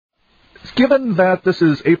given that this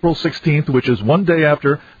is April 16th, which is one day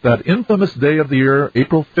after that infamous day of the year,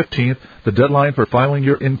 April 15th, the deadline for filing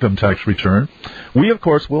your income tax return, we, of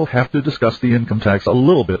course, will have to discuss the income tax a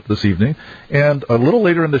little bit this evening. And a little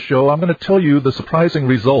later in the show, I'm going to tell you the surprising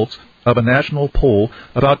results of a national poll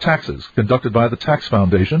about taxes conducted by the Tax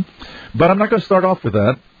Foundation. But I'm not going to start off with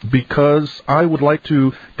that because I would like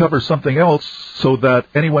to cover something else so that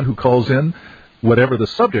anyone who calls in, whatever the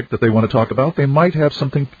subject that they want to talk about, they might have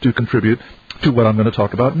something to contribute to what I'm going to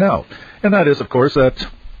talk about now. And that is, of course, that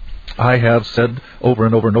I have said over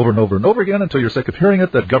and over and over and over and over again until you're sick of hearing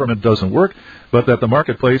it that government doesn't work, but that the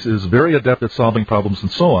marketplace is very adept at solving problems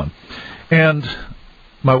and so on. And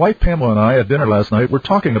my wife Pamela and I at dinner last night were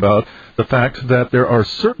talking about the fact that there are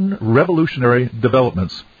certain revolutionary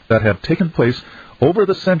developments that have taken place over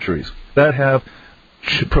the centuries that have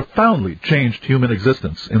profoundly changed human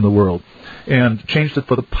existence in the world and changed it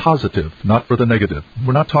for the positive, not for the negative.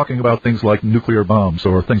 We're not talking about things like nuclear bombs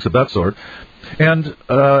or things of that sort. And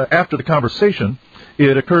after the conversation,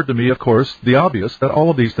 it occurred to me, of course, the obvious, that all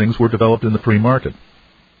of these things were developed in the free market.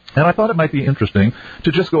 And I thought it might be interesting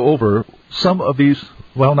to just go over some of these,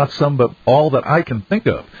 well, not some, but all that I can think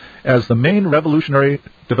of as the main revolutionary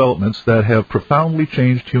developments that have profoundly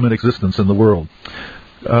changed human existence in the world.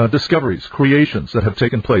 Discoveries, creations that have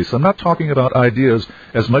taken place. I'm not talking about ideas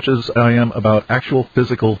as much as I am about actual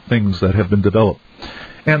physical things that have been developed.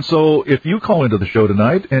 And so if you call into the show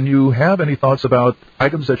tonight and you have any thoughts about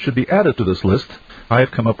items that should be added to this list, I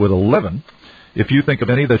have come up with 11. If you think of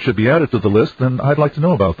any that should be added to the list, then I'd like to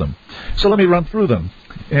know about them. So let me run through them.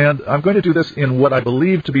 And I'm going to do this in what I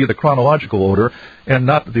believe to be the chronological order and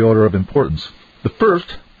not the order of importance. The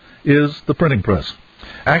first is the printing press.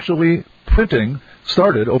 Actually, printing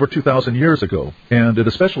started over 2,000 years ago, and it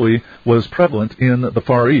especially was prevalent in the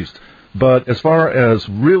Far East. But as far as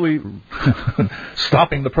really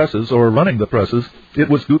stopping the presses or running the presses, it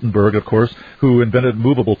was Gutenberg, of course, who invented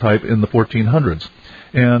movable type in the 1400s.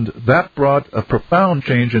 And that brought a profound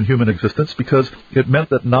change in human existence because it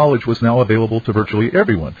meant that knowledge was now available to virtually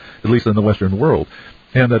everyone, at least in the Western world,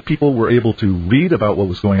 and that people were able to read about what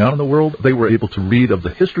was going on in the world. They were able to read of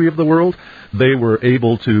the history of the world. They were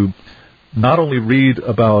able to not only read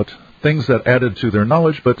about things that added to their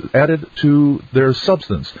knowledge, but added to their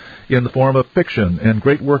substance in the form of fiction and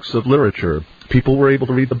great works of literature. People were able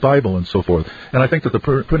to read the Bible and so forth. And I think that the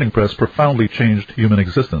printing press profoundly changed human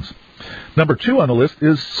existence. Number 2 on the list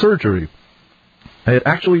is surgery. It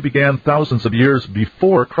actually began thousands of years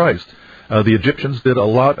before Christ. The Egyptians did a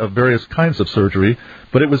lot of various kinds of surgery,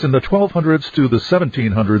 but it was in the 1200s to the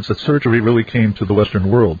 1700s that surgery really came to the Western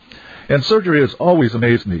world. And surgery has always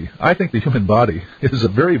amazed me. I think the human body is a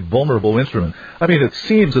very vulnerable instrument. I mean, it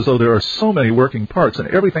seems as though there are so many working parts, and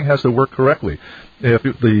everything has to work correctly. If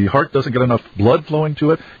the heart doesn't get enough blood flowing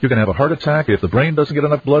to it, you can have a heart attack. If the brain doesn't get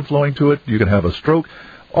enough blood flowing to it, you can have a stroke.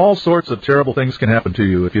 All sorts of terrible things can happen to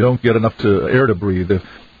you if you don't get enough air to breathe,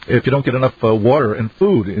 if you don't get enough water and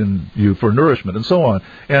food in you for nourishment, and so on.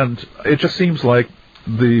 And it just seems like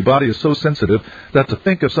the body is so sensitive that to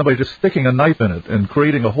think of somebody just sticking a knife in it and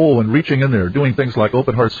creating a hole and reaching in there, doing things like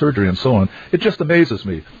open heart surgery and so on, it just amazes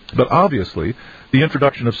me. But obviously, the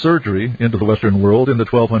introduction of surgery into the Western world in the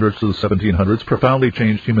 1200s to the 1700s profoundly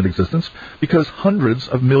changed human existence because hundreds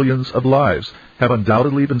of millions of lives have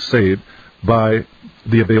undoubtedly been saved by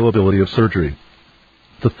the availability of surgery.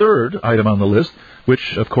 The third item on the list,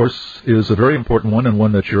 which of course is a very important one and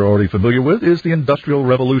one that you're already familiar with, is the Industrial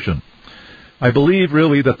Revolution. I believe,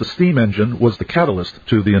 really, that the steam engine was the catalyst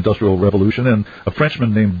to the Industrial Revolution, and a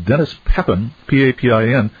Frenchman named Denis Papin,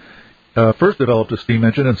 P-A-P-I-N, first developed a steam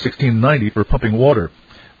engine in 1690 for pumping water.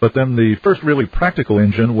 But then the first really practical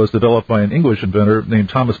engine was developed by an English inventor named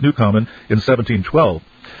Thomas Newcomen in 1712.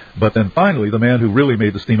 But then finally, the man who really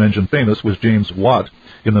made the steam engine famous was James Watt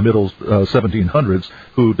in the middle 1700s,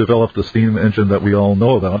 who developed the steam engine that we all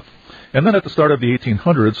know about. And then at the start of the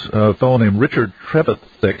 1800s, a fellow named Richard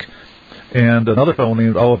Trevithick and another fellow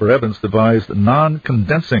named Oliver Evans devised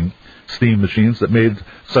non-condensing steam machines that made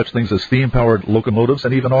such things as steam-powered locomotives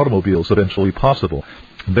and even automobiles eventually possible.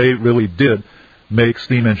 They really did make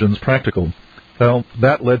steam engines practical. Well,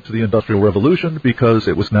 that led to the Industrial Revolution because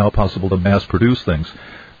it was now possible to mass-produce things.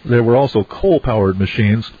 There were also coal-powered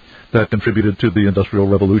machines that contributed to the Industrial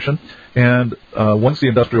Revolution. And once the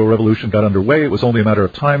Industrial Revolution got underway, it was only a matter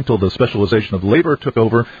of time till the specialization of labor took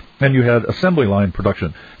over, and you had assembly line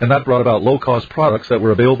production. And that brought about low-cost products that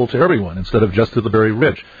were available to everyone instead of just to the very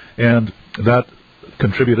rich. And that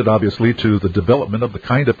contributed, obviously, to the development of the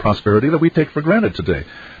kind of prosperity that we take for granted today.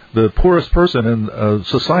 The poorest person in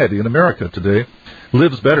society in America today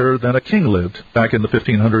lives better than a king lived back in the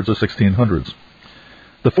 1500s or 1600s.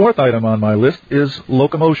 The fourth item on my list is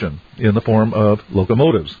locomotion in the form of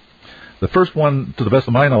locomotives. The first one, to the best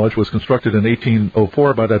of my knowledge, was constructed in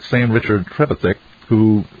 1804 by that same Richard Trevithick,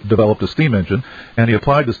 who developed a steam engine, and he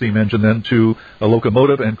applied the steam engine then to a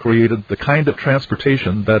locomotive and created the kind of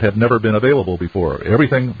transportation that had never been available before.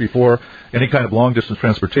 Everything before any kind of long-distance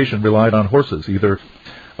transportation relied on horses, either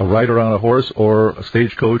a rider on a horse or a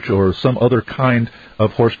stagecoach or some other kind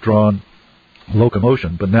of horse-drawn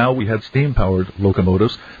locomotion. But now we had steam-powered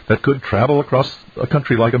locomotives that could travel across a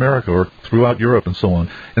country like America or throughout Europe and so on.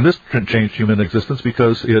 And this changed human existence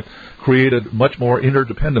because it created much more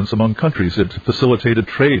interdependence among countries. It facilitated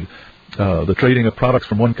trade. The trading of products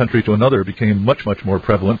from one country to another became much, much more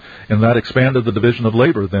prevalent, and that expanded the division of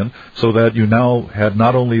labor then, so that you now had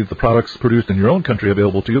not only the products produced in your own country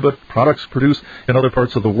available to you, but products produced in other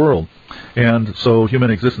parts of the world. And so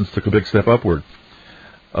human existence took a big step upward.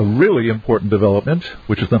 A really important development,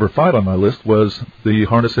 which is number 5 on my list, was the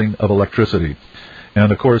harnessing of electricity. And,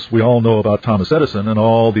 of course, we all know about Thomas Edison and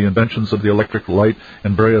all the inventions of the electric light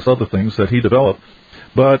and various other things that he developed.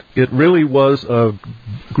 But it really was a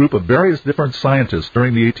group of various different scientists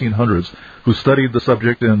during the 1800s who studied the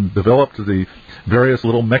subject and developed the various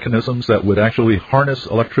little mechanisms that would actually harness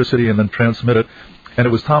electricity and then transmit it. And it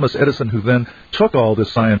was Thomas Edison who then took all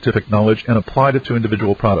this scientific knowledge and applied it to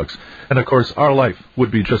individual products. And, of course, our life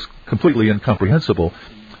would be just completely incomprehensible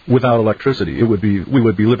without electricity. We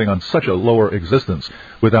would be living on such a lower existence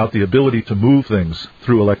without the ability to move things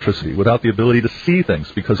through electricity, without the ability to see things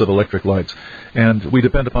because of electric lights. And we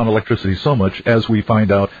depend upon electricity so much, as we find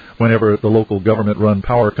out whenever the local government-run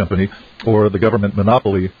power company or the government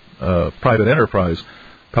monopoly private enterprise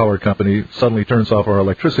power company suddenly turns off our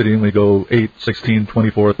electricity, and we go 8, 16,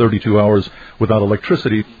 24, 32 hours without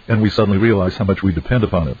electricity, and we suddenly realize how much we depend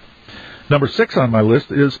upon it. Number 6 on my list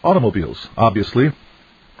is automobiles. Obviously,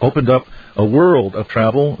 opened up a world of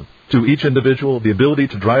travel to each individual, the ability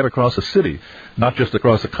to drive across a city, not just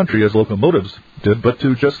across a country as locomotives did, but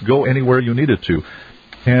to just go anywhere you needed to.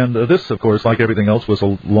 And this, of course, like everything else, was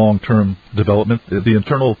a long-term development. The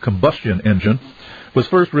internal combustion engine was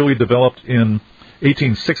first really developed in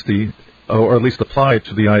 1860, or at least applied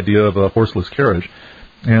to the idea of a horseless carriage.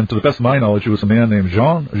 And to the best of my knowledge, it was a man named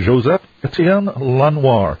Jean-Joseph Etienne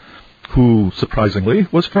Lanoir, who, surprisingly,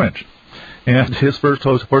 was French. And his first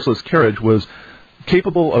horseless carriage was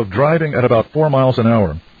capable of driving at about 4 miles an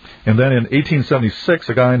hour. And then in 1876,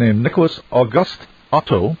 a guy named Nicholas August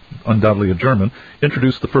Otto, undoubtedly a German,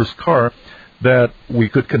 introduced the first car that we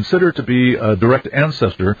could consider to be a direct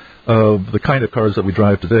ancestor of the kind of cars that we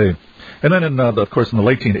drive today. And then, of course, in the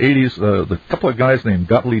late 1880s, the couple of guys named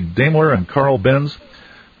Gottlieb Daimler and Carl Benz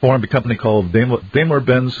formed a company called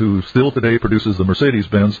Daimler-Benz, who still today produces the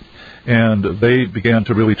Mercedes-Benz, and they began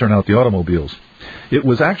to really turn out the automobiles. It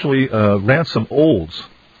was actually Ransom Olds,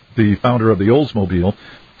 the founder of the Oldsmobile,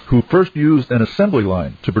 who first used an assembly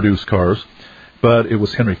line to produce cars, but it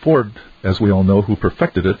was Henry Ford, as we all know, who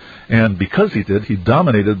perfected it, and because he did, he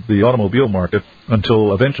dominated the automobile market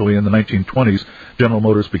until eventually in the 1920s, General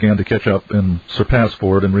Motors began to catch up and surpass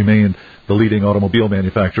Ford and remained the leading automobile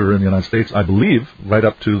manufacturer in the United States, I believe, right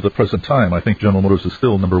up to the present time. I think General Motors is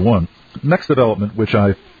still number 1. Next development, which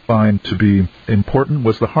I find to be important,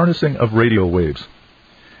 was the harnessing of radio waves.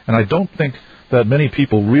 And I don't think that many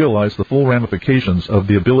people realize the full ramifications of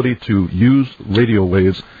the ability to use radio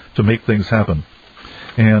waves to make things happen.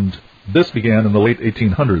 And this began in the late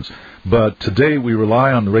 1800s, but today we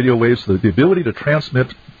rely on the radio waves. The ability to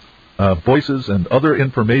transmit voices and other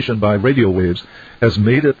information by radio waves has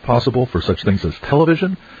made it possible for such things as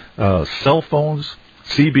television, cell phones,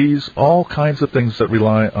 CBs, all kinds of things that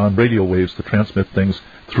rely on radio waves to transmit things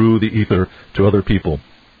through the ether to other people.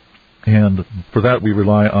 And for that we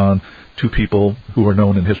rely on 2 people who are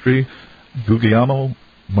known in history, Guglielmo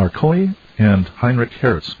Marconi and Heinrich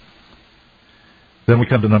Hertz. Then we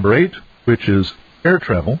come to number 8, which is air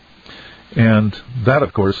travel, and that,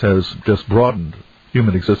 of course, has just broadened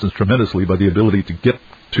human existence tremendously by the ability to get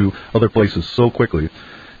to other places so quickly.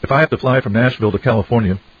 If I have to fly from Nashville to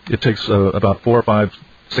California, it takes about 4, 5,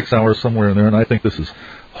 6 hours somewhere in there, and I think this is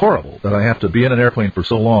horrible that I have to be in an airplane for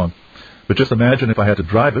so long. But just imagine if I had to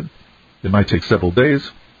drive it, it might take several days.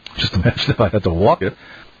 Just imagine if I had to walk it,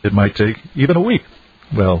 it might take even a week.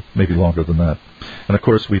 Well, maybe longer than that. And, of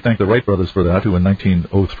course, we thank the Wright brothers for that, who in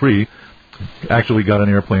 1903 actually got an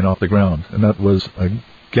airplane off the ground, and that was a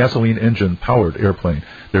gasoline engine-powered airplane.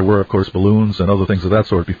 There were, of course, balloons and other things of that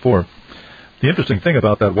sort before. The interesting thing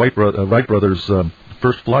about that Wright brothers'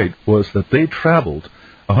 first flight was that they traveled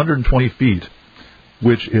 120 feet,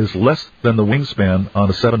 which is less than the wingspan on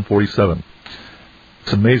a 747.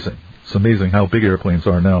 It's amazing. It's amazing how big airplanes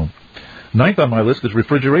are now. Ninth on my list is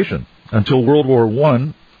refrigeration. Until World War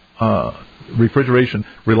I, refrigeration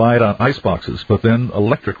relied on ice boxes, but then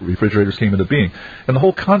electric refrigerators came into being. And the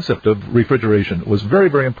whole concept of refrigeration was very,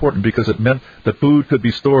 very important because it meant that food could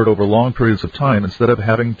be stored over long periods of time instead of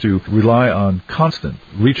having to rely on constant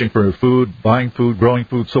reaching for food, buying food, growing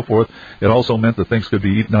food, so forth. It also meant that things could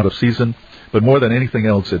be eaten out of season. But more than anything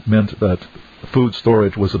else, it meant that food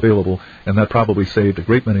storage was available, and that probably saved a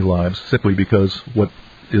great many lives simply because what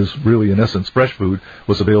is really, in essence, fresh food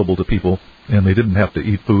was available to people, and they didn't have to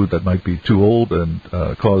eat food that might be too old and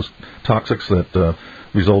cause toxics that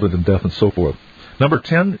resulted in death and so forth. Number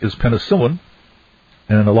 10 is penicillin,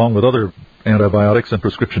 and along with other antibiotics and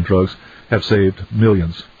prescription drugs, have saved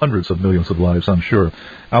millions, hundreds of millions of lives, I'm sure.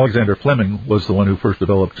 Alexander Fleming was the one who first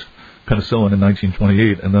developed penicillin in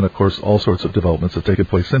 1928, and then, of course, all sorts of developments have taken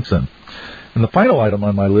place since then. And the final item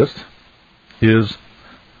on my list is,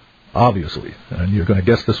 obviously, and you're going to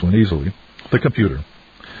guess this one easily, the computer.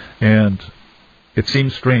 And it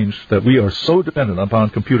seems strange that we are so dependent upon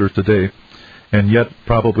computers today, and yet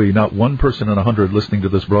probably not one person in 100 listening to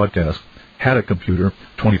this broadcast had a computer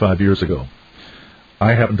 25 years ago.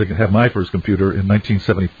 I happened to have my first computer in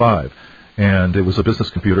 1975, and it was a business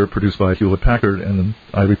computer produced by Hewlett-Packard, and then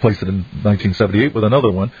I replaced it in 1978 with another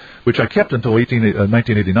one, which I kept until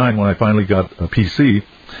 1989 when I finally got a PC,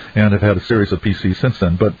 and have had a series of PCs since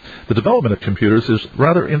then. But the development of computers is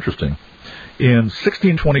rather interesting. In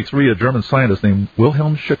 1623, a German scientist named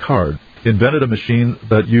Wilhelm Schickard invented a machine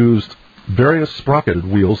that used various sprocketed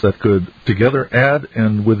wheels that could together add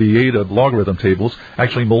and, with the aid of logarithm tables,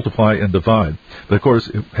 actually multiply and divide. But of course,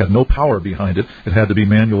 it had no power behind it. It had to be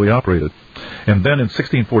manually operated. And then in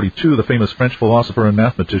 1642, the famous French philosopher and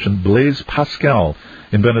mathematician Blaise Pascal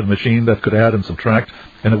invented a machine that could add and subtract,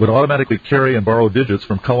 and it would automatically carry and borrow digits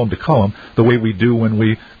from column to column the way we do when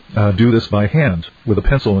we do this by hand with a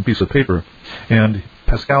pencil and a piece of paper. And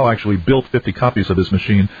Pascal actually built 50 copies of his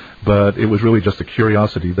machine, but it was really just a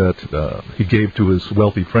curiosity that he gave to his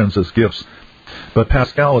wealthy friends as gifts. But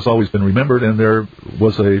Pascal has always been remembered, and there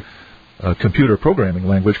was a computer programming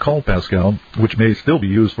language called Pascal, which may still be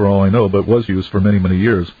used for all I know, but was used for many, many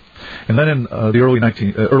years. And then in the early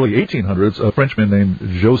 1800s, a Frenchman named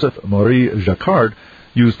Joseph-Marie Jacquard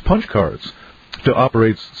used punch cards to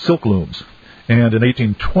operate silk looms. And in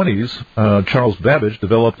 1820s, Charles Babbage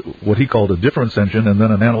developed what he called a difference engine and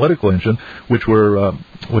then an analytical engine, which were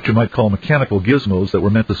what you might call mechanical gizmos that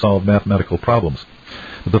were meant to solve mathematical problems.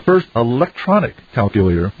 The first electronic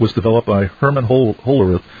calculator was developed by Herman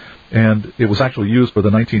Hollerith, and it was actually used for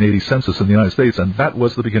the 1980 census in the United States, and that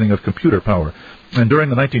was the beginning of computer power. And during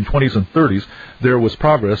the 1920s and 30s, there was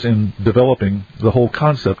progress in developing the whole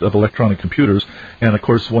concept of electronic computers, and of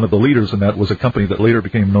course one of the leaders in that was a company that later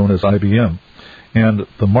became known as IBM. And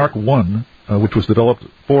the Mark I, which was developed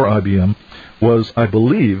for IBM, was, I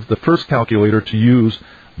believe, the first calculator to use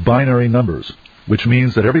binary numbers, which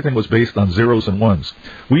means that everything was based on zeros and ones.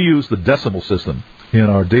 We use the decimal system in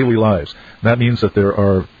our daily lives. That means that there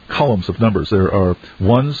are columns of numbers. There are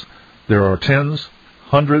ones, there are tens,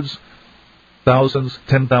 hundreds, thousands,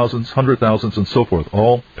 10,000s, 100,000s, and so forth,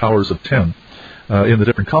 all powers of 10. In the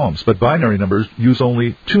different columns. But binary numbers use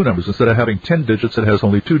only two numbers. Instead of having 10 digits, it has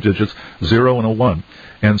only two digits, 0 and a 1.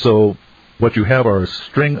 And so what you have are a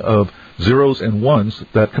string of zeros and ones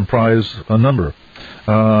that comprise a number.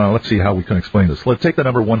 Let's see how we can explain this. Let's take the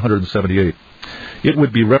number 178. It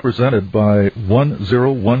would be represented by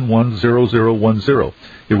 10110010.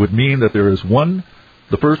 It would mean that there is one.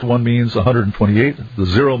 The first one means 128. The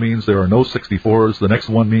 0 means there are no 64s. The next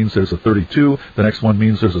one means there's a 32. The next one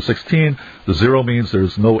means there's a 16. The 0 means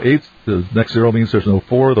there's no 8. The next 0 means there's no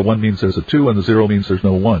 4. The 1 means there's a 2. And the 0 means there's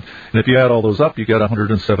no 1. And if you add all those up, you get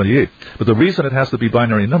 178. But the reason it has to be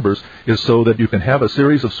binary numbers is so that you can have a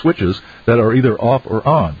series of switches that are either off or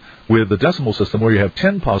on. With the decimal system, where you have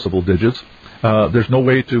 10 possible digits, there's no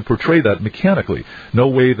way to portray that mechanically. No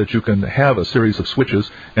way that you can have a series of switches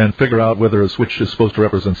and figure out whether a switch is supposed to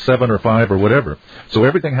represent 7 or 5 or whatever. So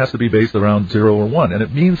everything has to be based around 0 or 1. And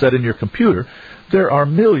it means that in your computer, there are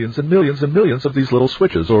millions and millions and millions of these little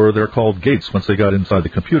switches, or they're called gates once they got inside the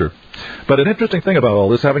computer. But an interesting thing about all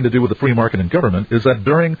this, having to do with the free market and government, is that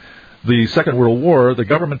during the Second World War, the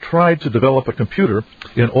government tried to develop a computer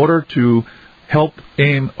in order to help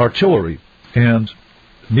aim artillery. And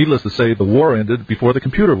needless to say, the war ended before the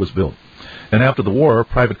computer was built. And after the war,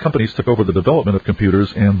 private companies took over the development of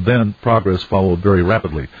computers, and then progress followed very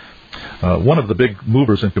rapidly. One of the big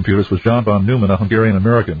movers in computers was John von Neumann, a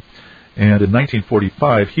Hungarian-American. And in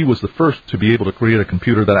 1945, he was the first to be able to create a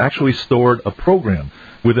computer that actually stored a program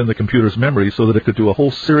within the computer's memory so that it could do a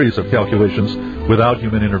whole series of calculations without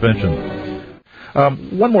human intervention.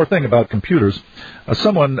 One more thing about computers.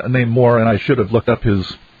 Someone named Moore, and I should have looked up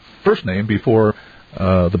his first name before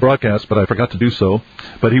the broadcast, but I forgot to do so.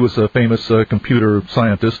 But he was a famous computer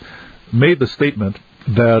scientist, made the statement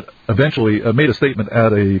that eventually made a statement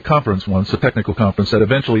at a conference once, a technical conference, that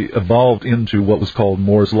eventually evolved into what was called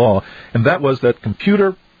Moore's Law, and that was that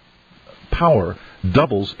computer power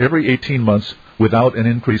doubles every 18 months without an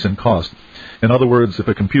increase in cost. In other words, if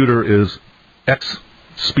a computer is X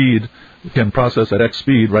speed, can process at X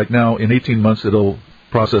speed, right now in 18 months it'll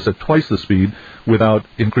process at twice the speed without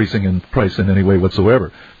increasing in price in any way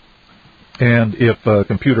whatsoever. And if a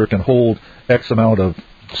computer can hold X amount of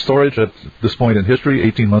storage at this point in history,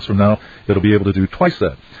 18 months from now, it'll be able to do twice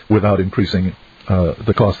that without increasing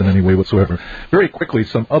the cost in any way whatsoever. Very quickly,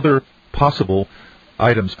 some other possible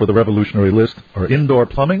items for the revolutionary list are indoor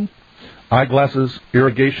plumbing, eyeglasses,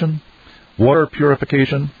 irrigation, water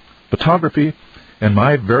purification, photography, and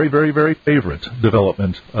my very, very, very favorite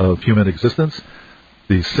development of human existence,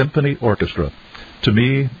 the symphony orchestra. To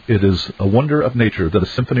me, it is a wonder of nature that a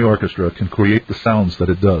symphony orchestra can create the sounds that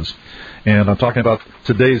it does. And I'm talking about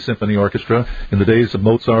today's symphony orchestra. In the days of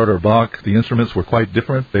Mozart or Bach, the instruments were quite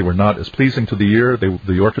different. They were not as pleasing to the ear.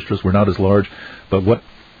 The orchestras were not as large. But what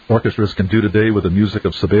orchestras can do today with the music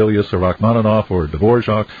of Sibelius or Rachmaninoff or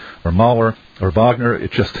Dvorak or Mahler or Wagner,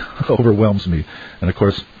 it just overwhelms me. And, of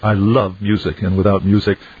course, I love music, and without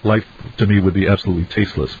music, life to me would be absolutely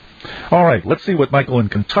tasteless. All right, let's see what Michael in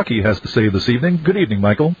Kentucky has to say this evening. Good evening,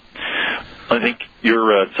 Michael. I think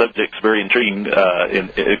your subject's very intriguing.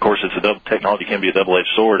 Of course, technology can be a double-edged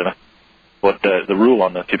sword. And what the rule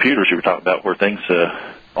on the computers you were talking about, where things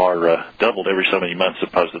are doubled every so many months,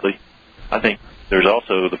 supposedly. I think there's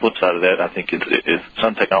also the flip side of that. I think it's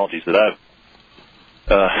some technologies that I've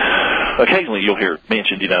occasionally you'll hear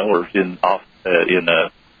mentioned, or in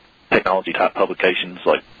technology-type publications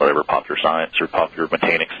like whatever, Popular Science or Popular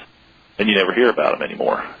Mechanics, and you never hear about them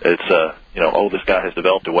anymore. It's this guy has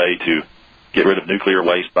developed a way to get rid of nuclear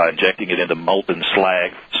waste by injecting it into molten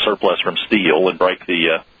slag surplus from steel and break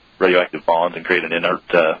the radioactive bonds and create an inert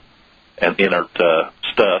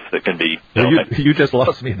stuff that can be. You just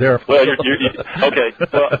lost me there. Well, okay.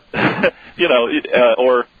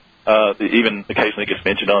 Well, even occasionally gets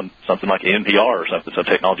mentioned on something like NPR or something, some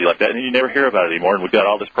technology like that, and you never hear about it anymore. And we've got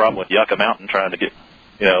all this problem with Yucca Mountain trying to get,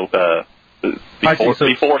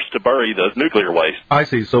 be forced to bury the nuclear waste. I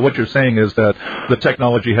see. So what you're saying is that the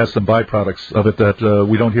technology has some byproducts of it that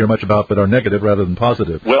we don't hear much about, but are negative rather than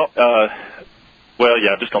positive. Well,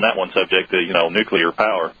 yeah. Just on that one subject, nuclear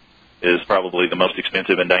power is probably the most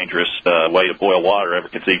expensive and dangerous way to boil water ever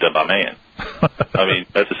conceived of by man. I mean,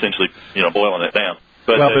 that's essentially, boiling it down.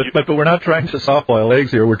 But we're not trying to soft-boil eggs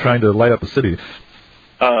here. We're trying to light up a city.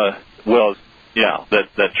 Well, yeah,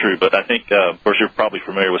 that's true. But I think, of course, you're probably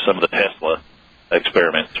familiar with some of the Tesla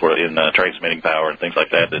experiments in transmitting power and things like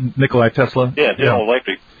that. Nikolai Tesla? Yeah, General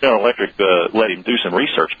Electric let him do some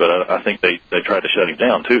research, but I think they tried to shut him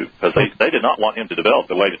down, too, because they did not want him to develop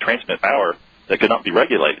a way to transmit power that could not be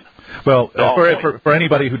regulated. Well, for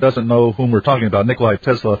anybody who doesn't know whom we're talking about, Nikolai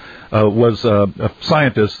Tesla was a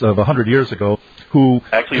scientist of 100 years ago who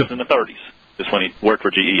actually was in the 30s. Just when he worked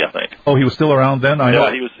for GE, I think. Oh, he was still around then. I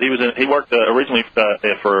know. He worked originally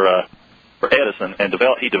for Edison, and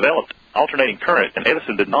he developed alternating current, and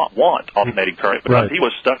Edison did not want alternating current because he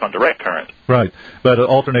was stuck on direct current. Right, but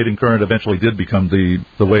alternating current eventually did become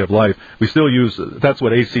the way of life. We still use, that's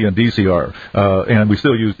what AC and DC are, and we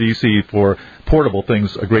still use DC for portable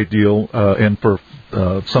things a great deal, and for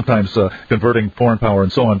sometimes converting foreign power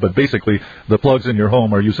and so on. But basically, the plugs in your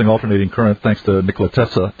home are using alternating current thanks to Nikola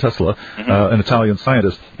Tesla, an Italian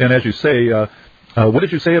scientist. And as you say, what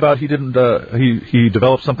did you say about he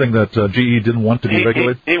developed something that GE didn't want to be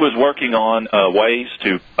regulated? He was working on ways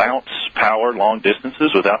to bounce power long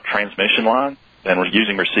distances without transmission lines, and was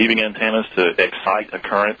using receiving antennas to excite a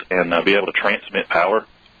current and be able to transmit power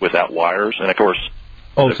without wires. And of course,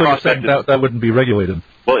 so you're saying that wouldn't be regulated?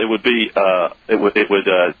 Well, it would be. It would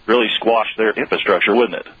really squash their infrastructure,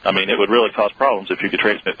 wouldn't it? I mean, it would really cause problems if you could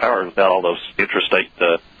transmit power without all those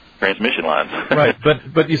intrastate transmission lines. Right,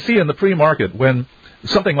 but you see, in the free market, when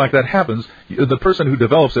something like that happens, the person who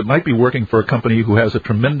develops it might be working for a company who has a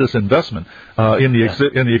tremendous investment in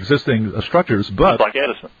the existing structures, but like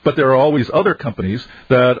Edison. But there are always other companies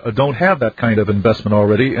that don't have that kind of investment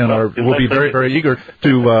already, and will be very, very eager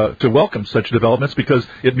to welcome such developments, because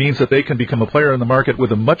it means that they can become a player in the market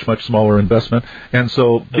with a much, much smaller investment. And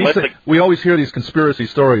so we always hear these conspiracy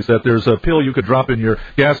stories that there's a pill you could drop in your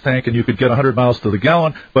gas tank and you could get 100 miles to the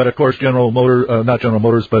gallon, but of course Exxon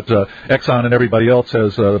and everybody else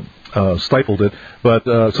perhaps has stifled it, but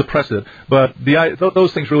suppressed it. But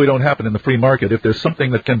those things really don't happen in the free market. If there's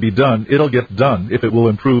something that can be done, it'll get done if it will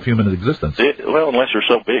improve human existence. Well, unless you're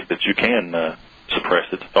so big that you can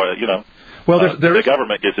suppress it, or Well, the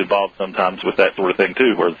government gets involved sometimes with that sort of thing,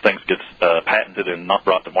 too, where things get patented and not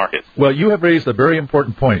brought to market. Well, you have raised a very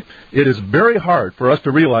important point. It is very hard for us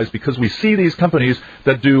to realize, because we see these companies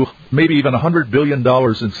that do maybe even $100 billion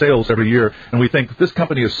in sales every year, and we think this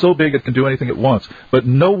company is so big it can do anything it wants. But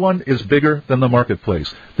no one is bigger than the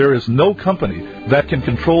marketplace. There is no company that can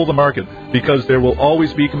control the market, because there will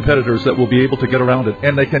always be competitors that will be able to get around it,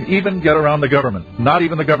 and they can even get around the government. Not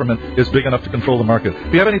even the government is big enough to control the market.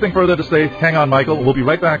 If you have anything further to say, hang on, Michael. We'll be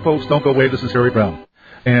right back, folks. Don't go away. This is Harry Brown.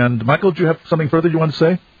 And, Michael, do you have something further you want to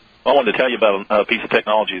say? I wanted to tell you about a piece of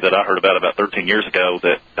technology that I heard about 13 years ago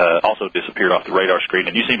that also disappeared off the radar screen,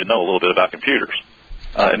 and you seem to know a little bit about computers.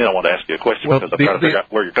 And then I wanted to ask you a question, because I'm trying to figure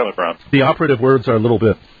out where you're coming from. The operative words are a little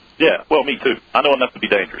bit. Yeah, well, me too. I know enough to be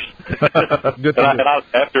dangerous. Good.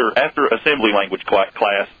 After assembly language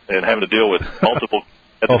class and having to deal with multiple,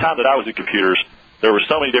 at the time that I was in computers, there were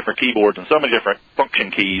so many different keyboards and so many different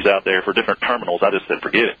function keys out there for different terminals. I just said,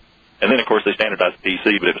 forget it. And then, of course, they standardized the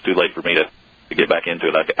PC, but it was too late for me to get back into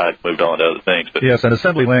it. I moved on to other things. But yes, and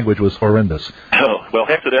assembly language was horrendous. Oh, well,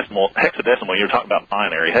 hexadecimal, you're talking about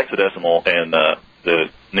binary. Hexadecimal and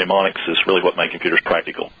the mnemonics is really what make computers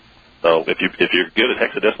practical. So if you're good at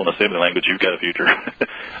hexadecimal and assembly language, you've got a future.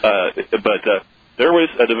 But there was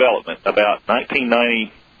a development about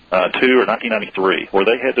 1992 or 1993 where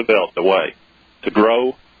they had developed a way to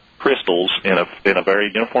grow crystals in a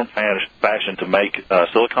very uniform fashion to make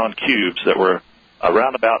silicon cubes that were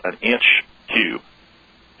around about an inch cube.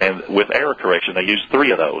 And with error correction, they used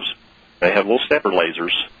 3 of those. They had little stepper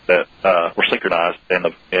lasers that were synchronized in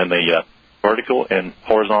the vertical and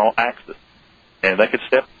horizontal axis. And they could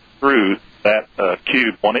step through that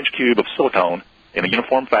 1-inch cube of silicone in a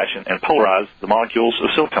uniform fashion and polarize the molecules of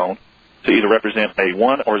silicone to either represent a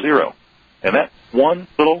 1 or 0. And that one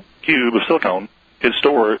little cube of silicone could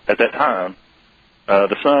store, at that time,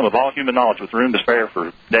 the sum of all human knowledge with room to spare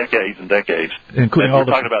for decades and decades. Including all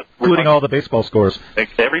the baseball scores.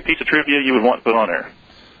 Every piece of trivia you would want to put on there.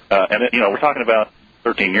 We're talking about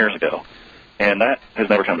 13 years ago. And that has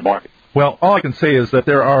never come to market. Well, all I can say is that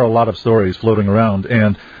there are a lot of stories floating around,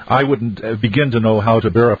 and I wouldn't begin to know how to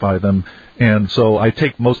verify them. And so I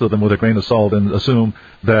take most of them with a grain of salt and assume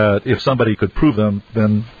that if somebody could prove them,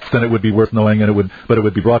 then it would be worth knowing, but it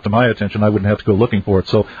would be brought to my attention. I wouldn't have to go looking for it.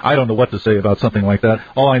 So I don't know what to say about something like that.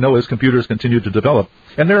 All I know is computers continue to develop,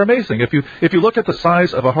 and they're amazing. If you look at the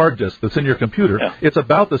size of a hard disk that's in your computer, yeah, it's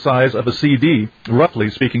about the size of a CD, roughly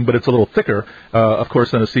speaking, but it's a little thicker, of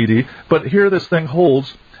course, than a CD. But here this thing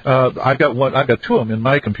holds. I've got 2 of them in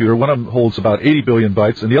my computer. One of them holds about 80 billion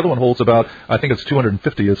bytes, and the other one holds about, I think it's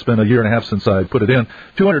 250. It's been a year and a half since I put it in.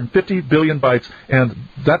 250 billion bytes, and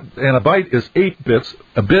a byte is 8 bits.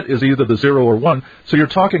 A bit is either the 0 or 1. So you're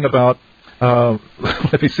talking about,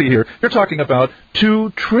 let me see here. You're talking about 2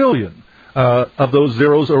 trillion of those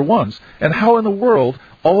zeros or ones. And how in the world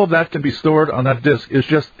all of that can be stored on that disk is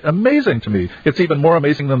just amazing to me. It's even more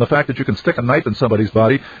amazing than the fact that you can stick a knife in somebody's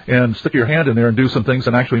body and stick your hand in there and do some things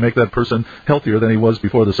and actually make that person healthier than he was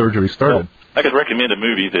before the surgery started. Well, I could recommend a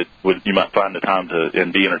movie that you might find the time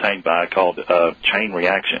and be entertained by called Chain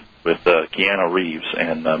Reaction with Keanu Reeves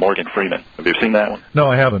and Morgan Freeman. Have you seen that one?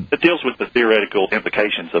 No, I haven't. It deals with the theoretical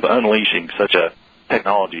implications of unleashing such a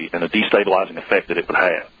technology and the destabilizing effect that it would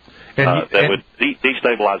have. That would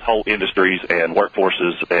destabilize whole industries and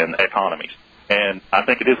workforces and economies. And I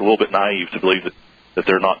think it is a little bit naive to believe that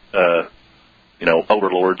they're not,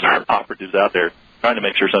 overlords or operatives out there trying to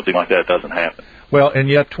make sure something like that doesn't happen. Well, and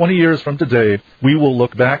yet 20 years from today, we will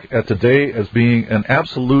look back at today as being an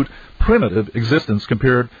absolute primitive existence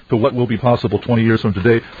compared to what will be possible 20 years from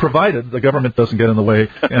today, provided the government doesn't get in the way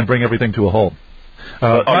and bring everything to a halt.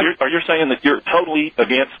 Are you saying that you're totally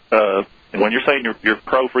against... when you're saying you're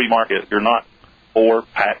pro-free market, you're not for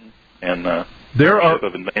patent and of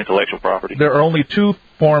intellectual property? There are only 2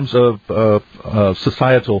 forms of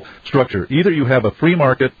societal structure. Either you have a free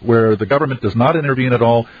market where the government does not intervene at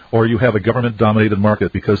all, or you have a government-dominated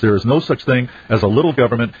market, because there is no such thing as a little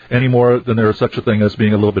government any more than there is such a thing as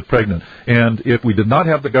being a little bit pregnant. And if we did not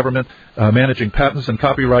have the government managing patents and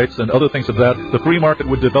copyrights and other things of that, the free market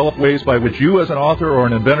would develop ways by which you as an author or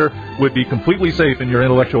an inventor would be completely safe in your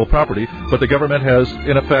intellectual property, but the government has,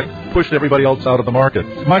 in effect, pushed everybody else out of the market.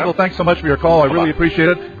 Michael, thanks so much for your call. I really appreciate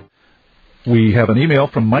it. We have an email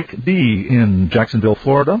from Mike D. in Jacksonville,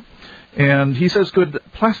 Florida. And he says, could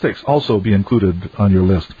plastics also be included on your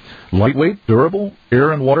list? Lightweight, durable,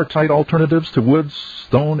 air and watertight alternatives to wood,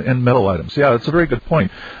 stone, and metal items. Yeah, that's a very good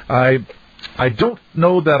point. I don't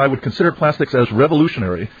know that I would consider plastics as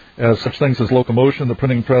revolutionary as such things as locomotion, the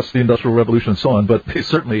printing press, the Industrial Revolution, and so on, but they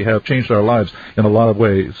certainly have changed our lives in a lot of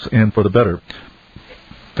ways and for the better.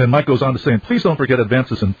 And Mike goes on to say, and please don't forget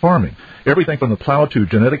advances in farming. Everything from the plow to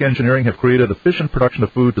genetic engineering have created efficient production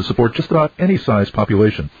of food to support just about any size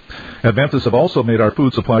population. Advances have also made our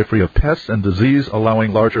food supply free of pests and disease,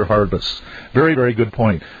 allowing larger harvests. Very, very good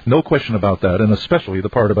point. No question about that, and especially the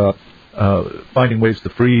part about finding ways to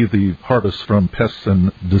free the harvest from pests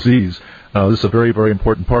and disease. This is a very, very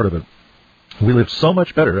important part of it. We live so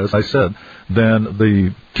much better, as I said, than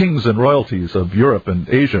the kings and royalties of Europe and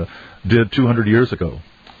Asia did 200 years ago.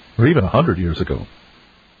 Or even 100 years ago.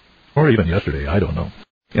 Or even yesterday, I don't know.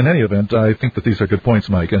 In any event, I think that these are good points,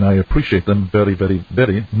 Mike, and I appreciate them very, very,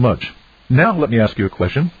 very much. Now let me ask you a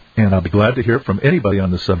question, and I'll be glad to hear from anybody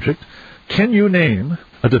on this subject. Can you name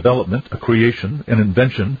a development, a creation, an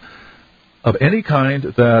invention of any kind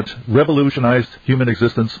that revolutionized human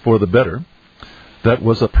existence for the better that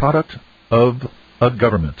was a product of a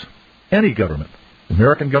government? Any government.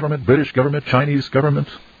 American government, British government, Chinese government,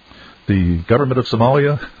 the government of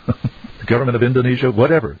Somalia, the government of Indonesia,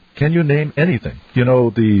 whatever. Can you name anything? You know,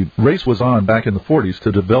 the race was on back in the 40s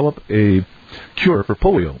to develop a cure for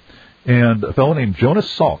polio. And a fellow named Jonas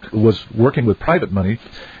Salk was working with private money,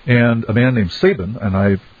 and a man named Sabin, and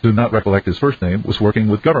I do not recollect his first name, was working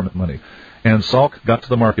with government money. And Salk got to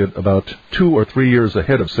the market about 2 or 3 years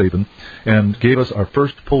ahead of Sabin and gave us our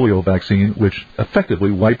first polio vaccine, which effectively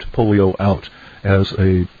wiped polio out as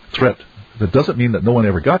a threat. That doesn't mean that no one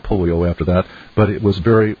ever got polio after that, but it was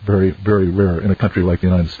very, very, very rare in a country like the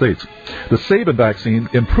United States. The Sabin vaccine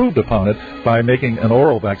improved upon it by making an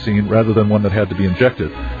oral vaccine rather than one that had to be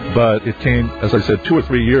injected. But it came, as I said, 2 or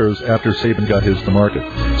 3 years after Sabin got his to market.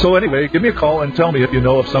 So anyway, give me a call and tell me if you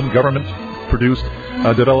know of some government-produced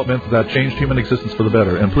development that changed human existence for the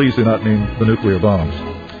better. And please do not name the nuclear bombs.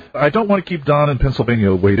 I don't want to keep Don in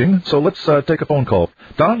Pennsylvania waiting, so let's take a phone call.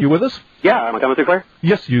 Don, you with us? Yeah, am I coming through clear?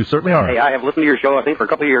 Yes, you certainly are. Hey, I have listened to your show, I think, for a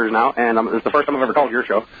couple of years now, and it's the first time I've ever called your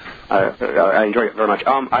show. I enjoy it very much.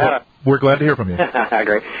 We're glad to hear from you.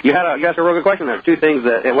 Great. You asked a real good question there. 2 things.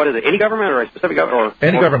 What is it, any government or a specific government?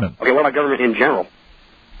 Any government. Okay, what about government in general?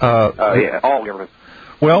 All governments.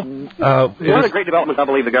 Well, one of the great developments I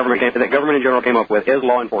believe that government in general came up with is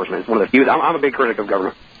law enforcement. It's one of the few. I'm a big critic of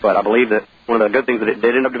government, but I believe that one of the good things that it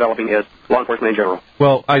did end up developing is law enforcement in general.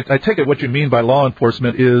 Well, I take it what you mean by law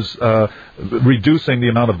enforcement is reducing the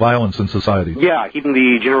amount of violence in society. Yeah, keeping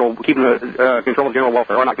the control of general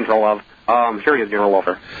welfare, or not control of, surety of general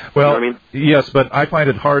welfare. Well, you know what I mean? Yes, but I find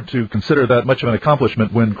it hard to consider that much of an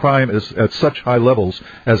accomplishment when crime is at such high levels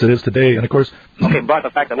as it is today. And of course, okay, but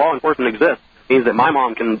the fact that law enforcement exists means that my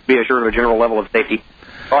mom can be assured of a general level of safety.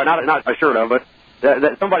 Or not assured of, but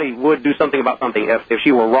that somebody would do something about something if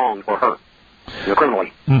she were wronged or hurt,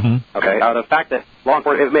 criminally. Mm-hmm. Okay, the fact that law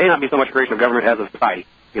enforcement, it may not be so much a creation of government as of society,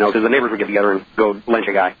 because the neighbors would get together and go lynch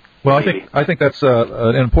a guy. Well, I think that's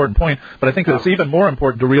an important point, but I think that it's even more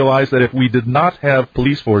important to realize that if we did not have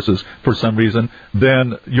police forces for some reason,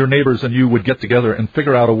 then your neighbors and you would get together and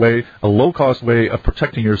figure out a low-cost way of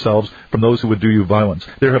protecting yourselves from those who would do you violence.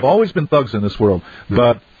 There have always been thugs in this world,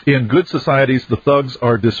 but in good societies, the thugs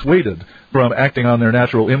are dissuaded from acting on their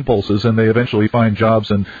natural impulses, and they eventually find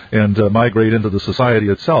jobs and migrate into the society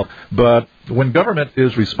itself. But when government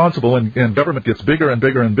is responsible and government gets bigger and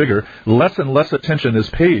bigger and bigger, less and less attention is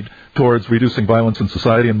paid towards reducing violence in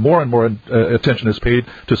society, and more attention is paid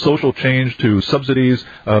to social change, to subsidies,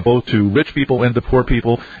 both to rich people and to poor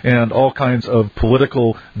people, and all kinds of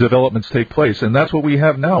political developments take place. And that's what we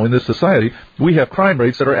have now in this society. We have crime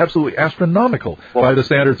rates that are absolutely astronomical by the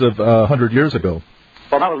standards of 100 years ago.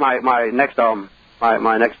 Well, that was my next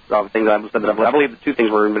my next thing that I said that I believe the 2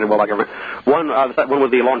 things were invented well by government. One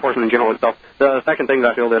was the law enforcement in general itself. The second thing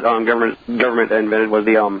that I feel that government invented was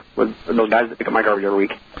those guys that pick up my garbage every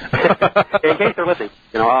week. In case they're listening,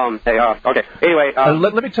 okay. Anyway,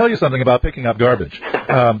 let me tell you something about picking up garbage.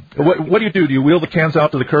 What do you do? Do you wheel the cans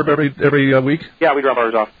out to the curb every week? Yeah, we drop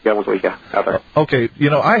ours off. Yeah, once a week. Yeah, out there. Okay.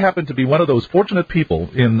 I happen to be one of those fortunate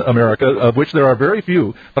people in America, of which there are very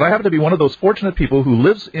few, but I happen to be one of those fortunate people who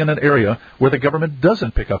lives in an area where the government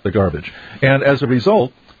doesn't pick up the garbage. And as a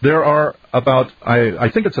result, there are about, I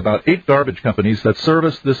think it's about 8 garbage companies that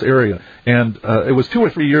service this area. And it was 2 or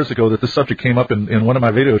 3 years ago that this subject came up in one of my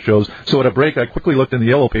radio shows. So at a break, I quickly looked in the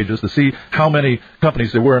yellow pages to see how many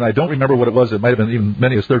companies there were. And I don't remember what it was. It might have been even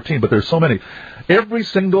many as 13, but there's so many. Every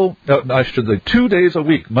single, I should say, 2 days a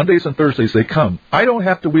week, Mondays and Thursdays, they come. I don't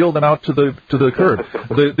have to wheel them out to the curb.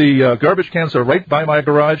 The garbage cans are right by my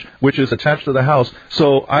garage, which is attached to the house.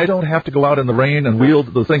 So I don't have to go out in the rain and wheel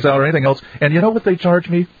the things out or anything else. And you know what they charge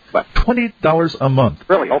me? What? $20 a month.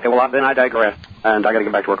 Really? Okay, well, then I digress, and I got to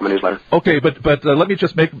get back to work on my newsletter. Okay, but let me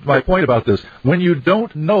just make my point about this. When you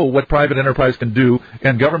don't know what private enterprise can do,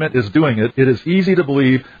 and government is doing it, it is easy to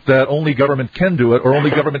believe that only government can do it, or only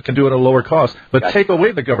government can do it at a lower cost. But take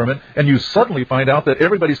away the government, and you suddenly find out that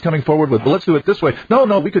everybody's coming forward with, well, let's do it this way.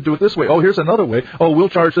 No, we could do it this way. Oh, here's another way. Oh, we'll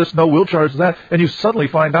charge this. No, we'll charge that. And you suddenly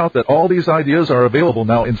find out that all these ideas are available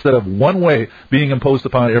now instead of one way being imposed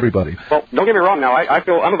upon everybody. Well, don't get me wrong now. I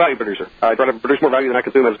feel I'm a value producer. I try to produce more value than I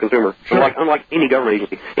consume as a consumer. Sure. Unlike any government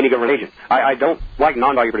agency, any government agent. I don't like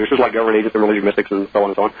non-value producers like government agents and religious mystics and so on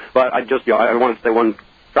and so on. But I just, I wanted to say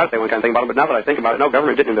try to say one kind of thing about it. But now that I think about it, no,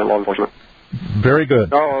 government didn't invent law enforcement. Very good.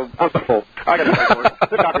 Oh, I'm so full. I got to get back to work.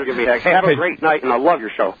 This doctor's giving me a heck. Hey, have a great night, and I love your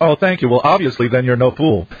show. Oh, thank you. Well, obviously, then you're no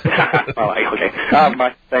fool. All right, okay.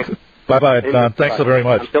 Bye. Thanks. Bye-bye, Don. Thanks so very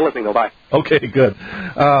much. I'm still listening, though. Bye. Okay, good.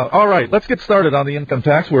 All right, let's get started on the income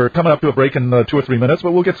tax. We're coming up to a break in 2 or 3 minutes,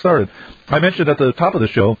 but we'll get started. I mentioned at the top of the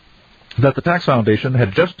show that the Tax Foundation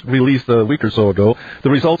had just released a week or so ago the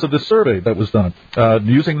results of this survey that was done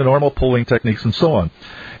using the normal polling techniques and so on.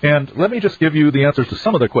 And let me just give you the answers to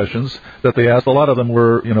some of the questions that they asked. A lot of them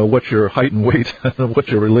were, what's your height and weight, what's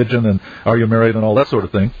your religion, and are you married, and all that sort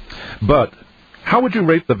of thing. But how would you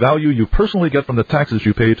rate the value you personally get from the taxes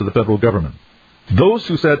you pay to the federal government? Those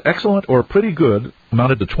who said excellent or pretty good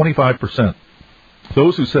amounted to 25%.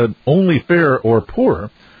 Those who said only fair or poor,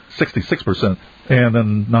 66%, and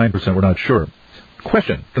then 9% were not sure.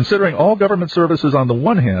 Question: considering all government services on the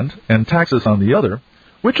one hand and taxes on the other,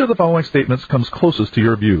 which of the following statements comes closest to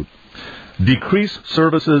your view? Decrease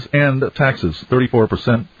services and taxes,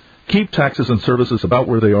 34%. Keep taxes and services about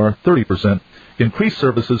where they are, 30%. Increase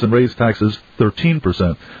services and raise taxes,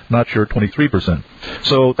 13%. Not sure, 23%.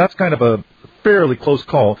 So that's kind of a fairly close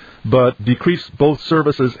call, but decrease both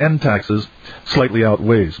services and taxes slightly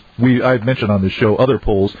outweighs. I've mentioned on this show other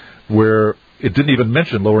polls where it didn't even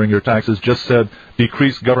mention lowering your taxes, just said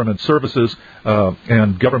decrease government services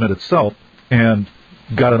and government itself, and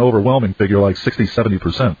got an overwhelming figure like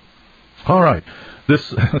 60-70%. All right,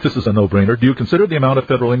 this is a no-brainer. Do you consider the amount of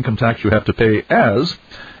federal income tax you have to pay as,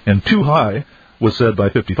 and too high was said by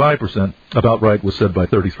 55%, about right was said by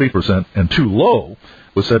 33%, and too low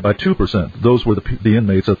was said by 2%. Those were the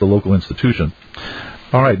inmates at the local institution.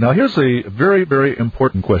 All right, now here's a very, very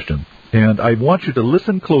important question, and I want you to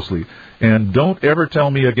listen closely, and don't ever tell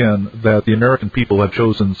me again that the American people have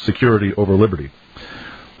chosen security over liberty.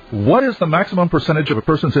 What is the maximum percentage of a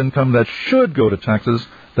person's income that should go to taxes?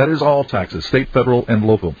 That is all taxes, state, federal, and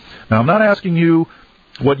local. Now, I'm not asking you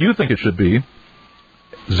what you think it should be,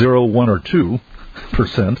 0, 1, or 2%.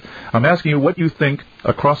 I'm asking you what you think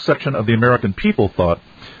a cross-section of the American people thought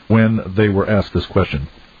when they were asked this question.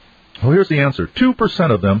 Well, here's the answer.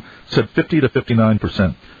 2% of them said 50 to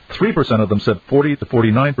 59%. 3% of them said 40 to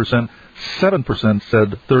 49%. 7%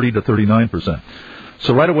 said 30 to 39%.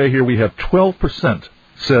 So right away here we have 12%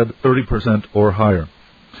 said 30% or higher.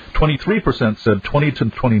 23% said 20 to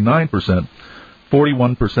 29%.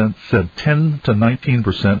 41% said 10 to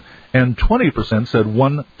 19%. And 20% said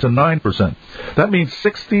 1 to 9%. That means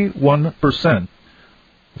 61%.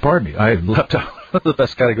 Pardon me, I left out the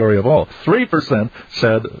best category of all. 3%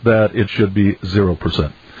 said that it should be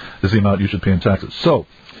 0%, is the amount you should pay in taxes. So,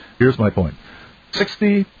 here's my point.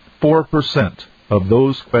 64% of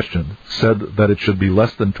those questioned said that it should be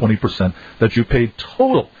less than 20% that you pay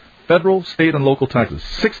total federal, state, and local taxes.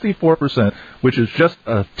 64%, which is just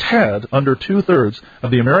a tad under 2/3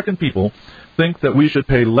 of the American people, think that we should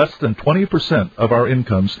pay less than 20% of our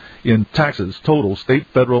incomes in taxes, total, state,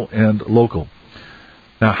 federal, and local.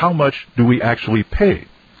 Now, how much do we actually pay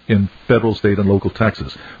in federal, state, and local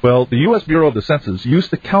taxes? Well, the U.S. Bureau of the Census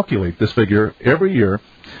used to calculate this figure every year,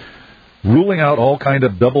 ruling out all kind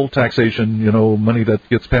of double taxation, money that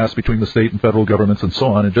gets passed between the state and federal governments and so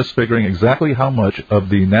on, and just figuring exactly how much of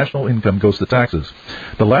the national income goes to taxes.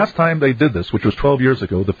 The last time they did this, which was 12 years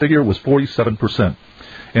ago, the figure was 47%.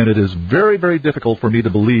 And it is very, very difficult for me to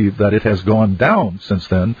believe that it has gone down since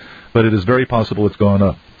then, but it is very possible it's gone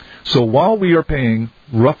up. So while we are paying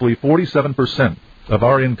roughly 47% of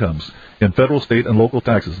our incomes in federal, state, and local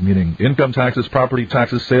taxes, meaning income taxes, property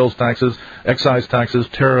taxes, sales taxes, excise taxes,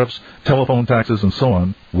 tariffs, telephone taxes, and so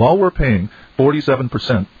on, while we're paying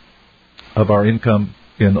 47% of our income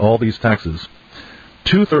in all these taxes,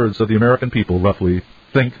 2/3 of the American people, roughly,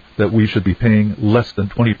 think that we should be paying less than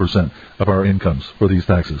 20% of our incomes for these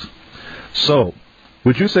taxes. So,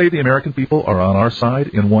 would you say the American people are on our side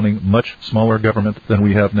in wanting much smaller government than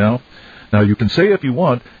we have now? Now, you can say if you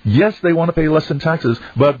want, yes, they want to pay less in taxes,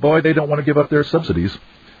 but boy, they don't want to give up their subsidies.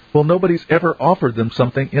 Well, nobody's ever offered them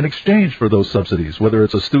something in exchange for those subsidies, whether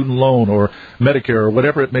it's a student loan or Medicare or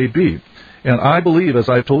whatever it may be. And I believe, as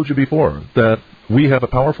I've told you before, that we have a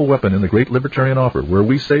powerful weapon in the great libertarian offer where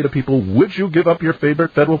we say to people, would you give up your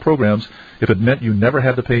favorite federal programs if it meant you never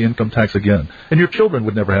had to pay income tax again? And your children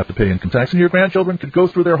would never have to pay income tax, and your grandchildren could go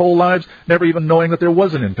through their whole lives never even knowing that there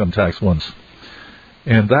was an income tax once.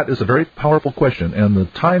 And that is a very powerful question, and the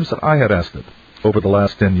times that I have asked it over the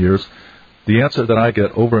last 10 years, the answer that I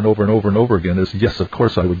get over and over and over and over again is, yes, of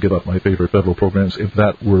course I would give up my favorite federal programs if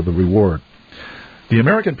that were the reward. The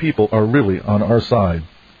American people are really on our side,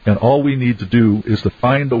 and all we need to do is to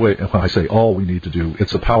find a way. When I say all we need to do,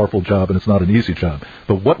 it's a powerful job and it's not an easy job.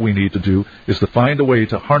 But what we need to do is to find a way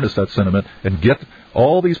to harness that sentiment and get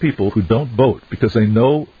all these people who don't vote because they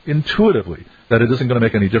know intuitively that it isn't going to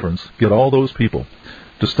make any difference, get all those people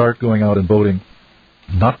to start going out and voting,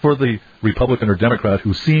 not for the Republican or Democrat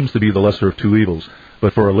who seems to be the lesser of two evils,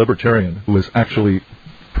 but for a libertarian who is actually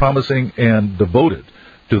promising and devoted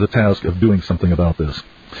to the task of doing something about this.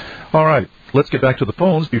 All right, let's get back to the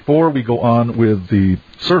phones before we go on with the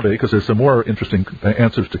survey, because there's some more interesting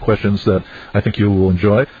answers to questions that I think you will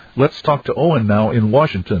enjoy. Let's talk to Owen now in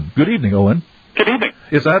Washington. Good evening, Owen. Good evening.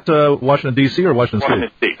 Is that Washington, D.C. or Washington State?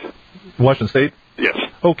 Washington State. Washington State? Yes.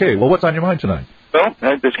 Okay, well, what's on your mind tonight? Well, it's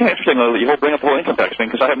kind of interesting that you whole bring up the whole income tax thing,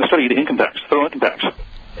 because I haven't studied income tax, federal income tax.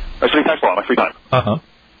 I study tax law in my free time. Uh-huh.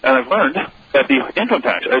 And I've learned that the income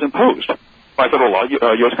tax, as imposed by federal law,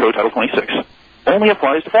 U.S. Code Title 26, only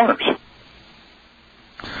applies to foreigners.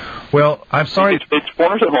 Well, I'm sorry. It's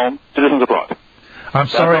foreigners at home, citizens abroad. I'm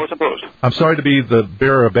sorry. That's how it's imposed. I'm sorry to be the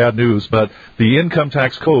bearer of bad news, but the income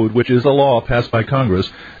tax code, which is a law passed by Congress,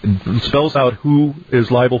 spells out who is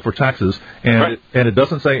liable for taxes, and Right. it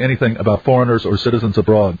doesn't say anything about foreigners or citizens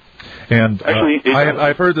abroad. And Actually,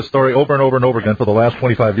 I've heard this story over and over and over again for the last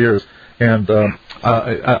 25 years. And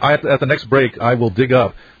at the next break, I will dig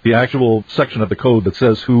up the actual section of the code that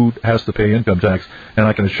says who has to pay income tax, and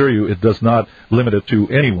I can assure you it does not limit it to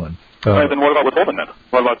anyone. Right, then what about withholding then?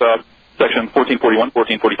 What about Section 1441,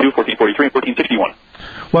 1442, 1443, and 1461?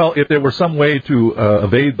 Well, if there were some way to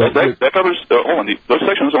evade those... That covers only. Those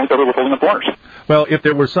sections only cover withholding of foreigners. Well, if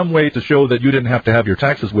there were some way to show that you didn't have to have your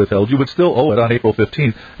taxes withheld, you would still owe it on April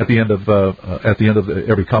 15th at the end of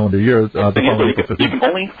every calendar year. You can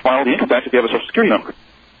only file the income tax if you have a Social Security number.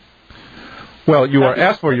 Well, you are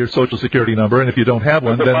asked for your Social Security number, and if you don't have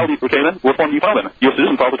one, then... Okay, then. What form do you file then? U.S.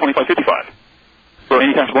 citizen files a 2555 for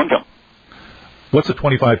any taxable income. What's a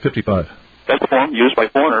 2555? That's the form used by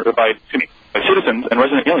by citizens and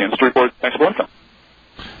resident aliens to report taxable income.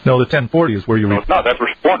 No, the 1040 is where you... No, it's not. That's for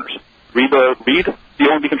foreigners. Read the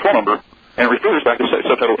OMB control number, and it refers back to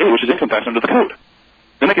subtitle A, which is income tax under the code.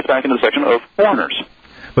 Then it gets back into the section of foreigners.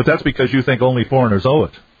 But that's because you think only foreigners owe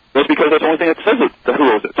it. That's because that's the only thing that says it,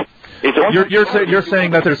 who owes it. You're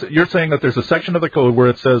saying that there's a section of the code where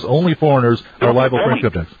it says only foreigners are liable for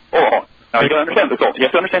income tax. Oh, now you got to understand the code. You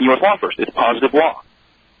have to understand U.S. law first. It's positive law.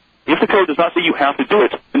 If the code does not say you have to do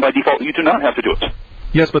it, then by default you do not have to do it.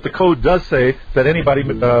 Yes, but the code does say that anybody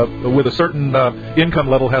with a certain income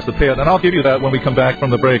level has to pay it, and I'll give you that when we come back from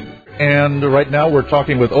the break. And right now we're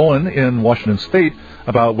talking with Owen in Washington State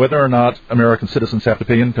about whether or not American citizens have to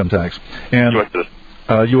pay income tax. And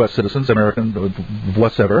U.S. citizens, American,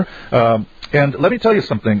 whatever. And let me tell you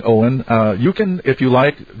something, Owen. You can, if you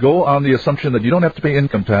like, go on the assumption that you don't have to pay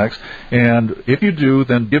income tax. And if you do,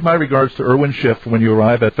 then give my regards to Irwin Schiff when you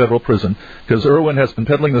arrive at federal prison, because Irwin has been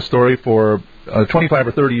peddling the story for 25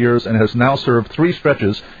 or 30 years and has now served 3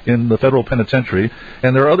 stretches in the federal penitentiary.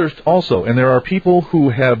 And there are others also. And there are people who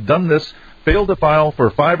have done this, failed to file for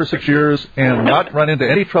 5 or 6 years and not run into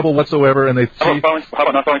any trouble whatsoever. And they how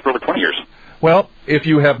about not filing for over 20 years? Well, if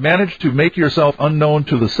you have managed to make yourself unknown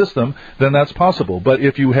to the system, then that's possible. But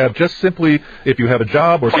if you have if you have a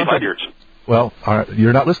job or 25 something... years. Well,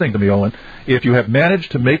 you're not listening to me, Owen. If you have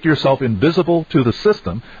managed to make yourself invisible to the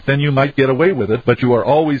system, then you might get away with it, but you are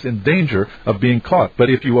always in danger of being caught. But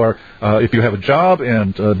if you have a job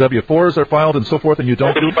and W-4s are filed and so forth, and you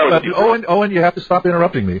don't do... Owen, you have to stop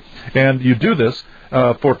interrupting me. And you do this,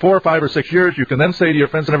 for 4 or 5 or 6 years, you can then say to your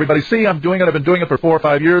friends and everybody, see, I'm doing it, I've been doing it for 4 or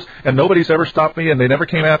 5 years, and nobody's ever stopped me, and they never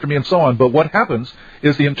came after me, and so on. But what happens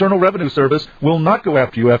is the Internal Revenue Service will not go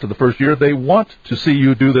after you after the first year. They want to see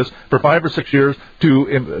you do this for 5 or 6 years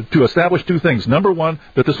to establish 2 things. Number one,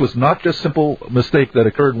 that this was not just simple mistake that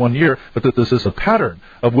occurred 1 year, but that this is a pattern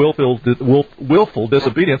of willful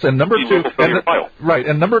disobedience. And number 2,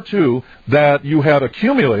 and number 2, that you have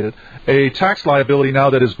accumulated a tax liability now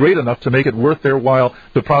that is great enough to make it worth their while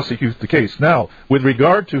to prosecute the case. Now, with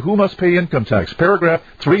regard to who must pay income tax, paragraph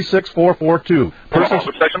 36442.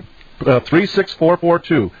 Section?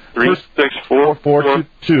 36442.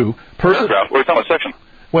 36442. Person. What are you talking about, section?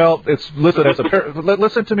 Well, it's listed as a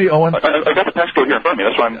listen to me, Owen. I got the tax code here in front of me.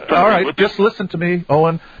 That's why I'm all right, just listen to me,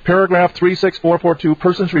 Owen. Paragraph 36442,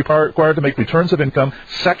 persons required to make returns of income,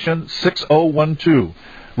 section 6012.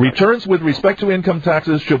 Returns with respect to income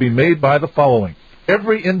taxes shall be made by the following.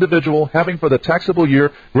 Every individual having for the taxable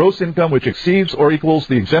year gross income which exceeds or equals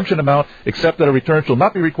the exemption amount, except that a return shall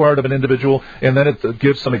not be required of an individual, and then it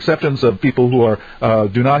gives some exceptions of people who are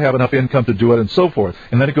do not have enough income to do it, and so forth.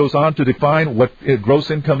 And then it goes on to define what gross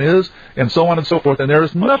income is, and so on and so forth. And there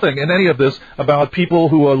is nothing in any of this about people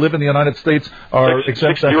who live in the United States are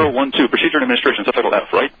exempt. 6012, Procedure and Administration, subtitle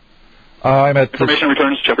F, right? I'm at Information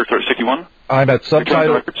Returns, chapter 61. I'm at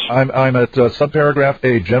subtitle. I'm at subparagraph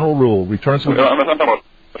A, general rule, returns. I'm talking about,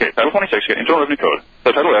 okay, Title 26, Internal Revenue Code,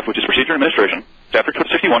 subtitle F, which is Procedure and Administration, chapter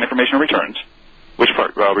 61, Information and Returns. Which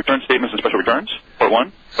part? Return statements and special returns? Part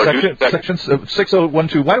 1? Section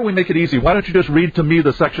 6012. Why don't we make it easy? Why don't you just read to me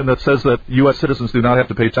the section that says that U.S. citizens do not have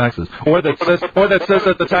to pay taxes, or that says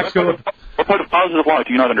that the tax code. What part of positive law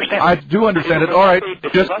do you not understand? I do understand it. All right,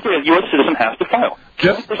 just a U.S. citizen has to file.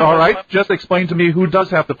 All right. Just explain to me who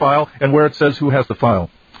does have to file and where it says who has to file.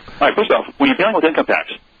 All right. First off, when you're dealing with income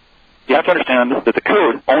tax, you have to understand that the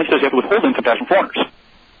code only says you have to withhold income tax from foreigners.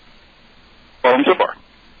 Follow me so far?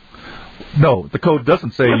 No, the code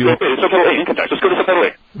doesn't say you. Subtitle A, income tax. Let's go to subtitle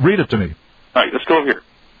A. Read it to me. All right, let's go over here.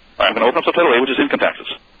 All right, I'm going to open up subtitle A, which is income taxes.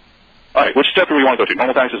 All right, which chapter do we want to go to?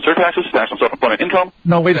 Normal taxes, surtaxes, tax on self-employment income.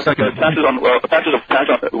 No, wait a second. Taxes on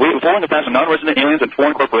withholding the tax on non-resident aliens and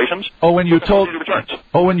foreign corporations. Owen, you told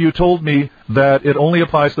me that it only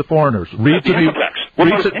applies to foreigners. Read to me. Income tax.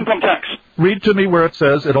 What is income tax? Read to me where it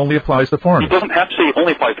says it only applies to foreigners. It doesn't have to say it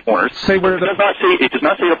only applies to foreigners. Say where it does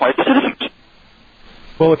not say it applies to citizens.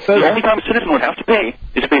 Well, it says the only time a citizen would have to pay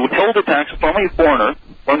is if they withhold their tax from a foreigner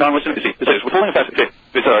or a non-resident. It says withholding the tax.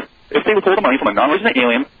 If they withhold the money from a non-resident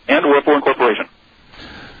alien and or a foreign corporation.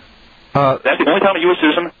 That's the only time a U.S.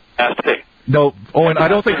 citizen has to pay. No, Owen, I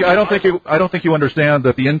don't think you understand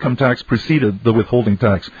that the income tax preceded the withholding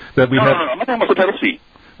tax. That we had. No, I'm not talking about Subtitle C.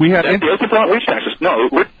 We had employment wage taxes. No,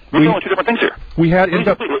 we're doing 2 different things here. We had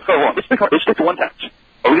income. Let's stick to one tax.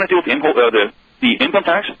 Are we going to deal with the income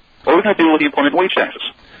tax, or are we going to deal with the employment wage taxes?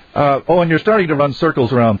 Owen, you're starting to run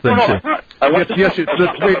circles around things here.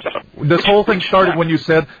 This whole thing started when you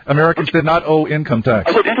said Americans did not owe income tax.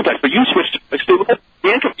 I said income tax, but you switched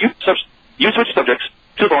subjects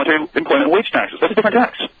to voluntary employment wage taxes. That's a different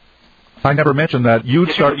tax. I never mentioned that. You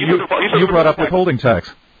brought up withholding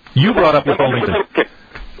tax. You brought up withholding tax. Okay.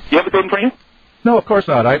 You have the code in front of you? No, of course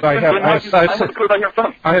not. I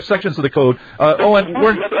have sections of the code. Owen, you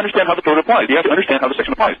have to understand how the code applies. You have to understand how the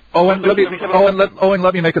section applies. Owen,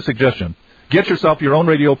 let me make a suggestion. Get yourself your own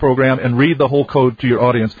radio program and read the whole code to your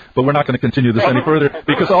audience. But we're not going to continue this any further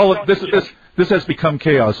because all of this has become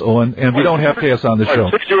chaos, Owen, and we don't have chaos on this show.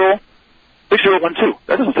 6012.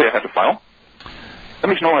 That doesn't say I have to file. That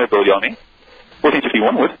makes no liability on me.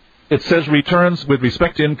 1461 would. It says returns with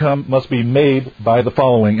respect to income must be made by the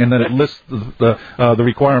following, and then it lists the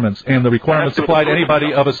requirements. And the requirements apply to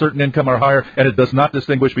anybody of a certain income or higher, and it does not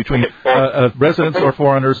distinguish between residents or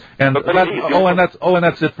foreigners. And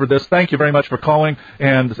that's it for this. Thank you very much for calling.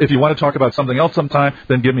 And if you want to talk about something else sometime,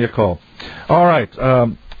 then give me a call. All right.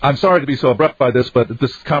 I'm sorry to be so abrupt by this, but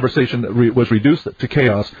this conversation was reduced to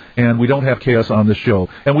chaos, and we don't have chaos on this show.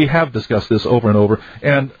 And we have discussed this over and over.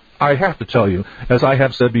 And I have to tell you, as I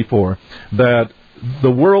have said before, that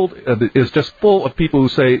the world is just full of people who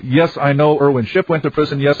say, yes, I know Irwin Schiff went to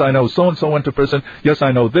prison, yes, I know so-and-so went to prison, yes,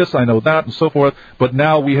 I know this, I know that, and so forth, but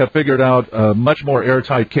now we have figured out a much more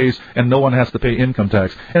airtight case, and no one has to pay income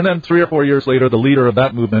tax. And then 3 or 4 years later, the leader of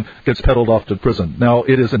that movement gets peddled off to prison. Now,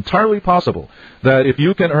 it is entirely possible that if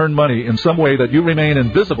you can earn money in some way that you remain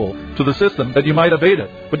invisible to the system, that you might evade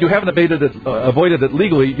it. But you haven't avoided it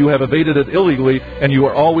legally, you have evaded it illegally, and you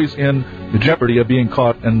are always in the jeopardy of being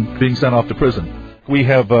caught and being sent off to prison. We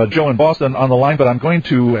have Joe in Boston on the line, but I'm going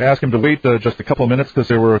to ask him to wait just a couple of minutes because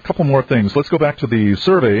there were a couple more things. Let's go back to the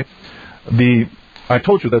survey. The I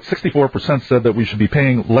told you that 64% said that we should be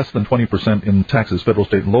paying less than 20% in taxes, federal,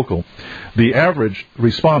 state, and local. The average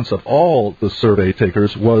response of all the survey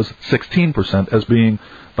takers was 16% as being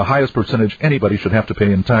the highest percentage anybody should have to pay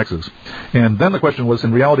in taxes. And then the question was,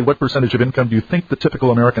 in reality, what percentage of income do you think the typical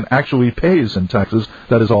American actually pays in taxes?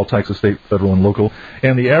 That is all taxes, state, federal, and local.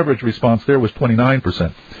 And the average response there was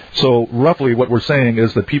 29%. So roughly what we're saying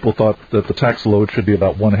is that people thought that the tax load should be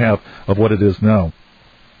about one half of what it is now.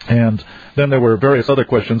 And then there were various other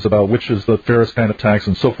questions about which is the fairest kind of tax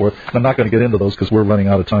and so forth. And I'm not going to get into those because we're running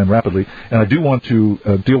out of time rapidly. And I do want to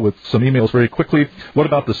deal with some emails very quickly. What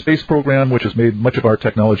about the space program, which has made much of our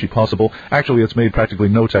technology possible? Actually, it's made practically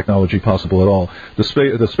no technology possible at all.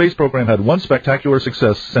 The space program had one spectacular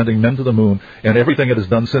success, sending men to the moon, and everything it has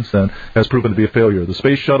done since then has proven to be a failure. The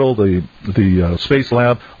space shuttle, the space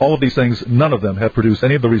lab, all of these things, none of them have produced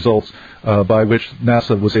any of the results by which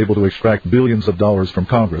NASA was able to extract billions of dollars from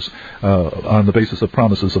Congress on the basis of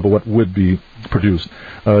promises of what would be produced.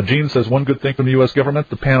 Gene says one good thing from the U.S. government,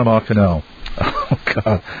 the Panama Canal. Oh,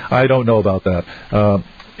 God, I don't know about that.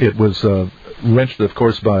 It was wrenched, of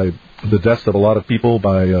course, by the deaths of a lot of people,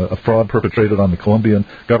 by a fraud perpetrated on the Colombian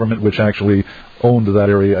government, which actually owned that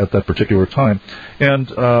area at that particular time. And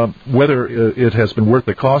whether it has been worth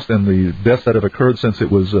the cost and the deaths that have occurred since it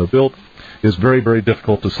was built is very, very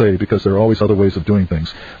difficult to say because there are always other ways of doing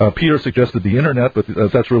things. Peter suggested the Internet, but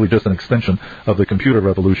that's really just an extension of the computer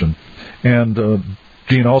revolution. And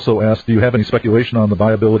Gene also asked, do you have any speculation on the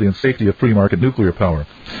viability and safety of free market nuclear power?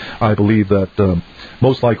 I believe that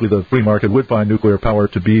most likely the free market would find nuclear power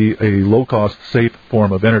to be a low-cost, safe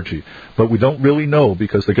form of energy. But we don't really know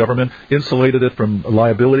because the government insulated it from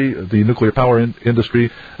liability, the nuclear power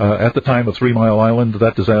industry, at the time of 3 Mile Island,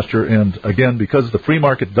 that disaster. And again, because the free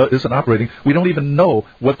market isn't operating, we don't even know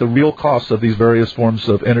what the real costs of these various forms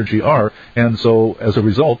of energy are. And so, as a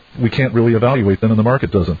result, we can't really evaluate them, and the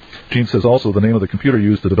market doesn't. Gene says also the name of the computer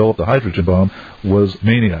used to develop the hydrogen bomb was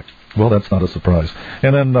Maniac. Well, that's not a surprise.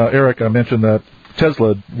 And then Eric, I mentioned that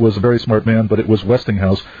Tesla was a very smart man, but it was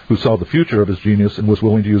Westinghouse who saw the future of his genius and was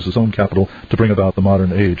willing to use his own capital to bring about the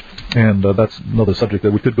modern age. And that's another subject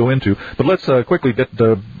that we could go into. But let's quickly get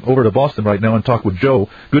over to Boston right now and talk with Joe.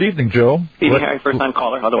 Good evening, Joe. Good evening, Harry. First-time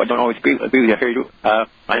caller, although I don't always agree with you. I hear you. I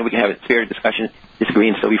know we can have a fair discussion, disagree,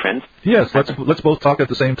 and still be friends. Yes, let's both talk at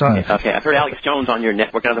the same time. Okay, I've heard Alex Jones on your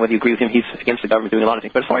network. I don't know whether you agree with him. He's against the government doing a lot of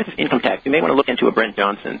things. But as far as this income tax, you may want to look into a Brent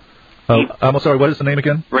Johnson. I'm sorry, what is the name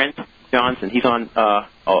again? Brent Johnson. He's on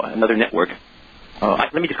another network.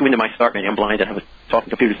 Let me just go into my start menu. I'm blind. I was talking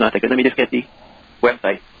computers not that good. Let me just get the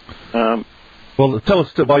website. Well, tell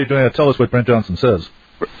us, while you're doing that, tell us what Brent Johnson says.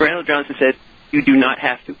 Brent Johnson said, you do not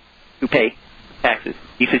have to pay taxes.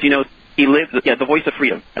 He says, he lives, the voice of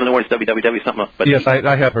freedom. I don't know what it's www something else. But yes,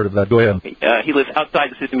 I have heard of that. Go ahead. He lives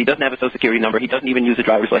outside the system. He doesn't have a Social Security number. He doesn't even use a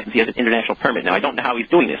driver's license. He has an international permit. Now, I don't know how he's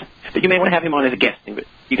doing this, but you may want to have him on as a guest.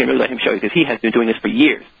 You can really let him show you because he has been doing this for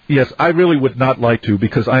years. Yes, I really would not like to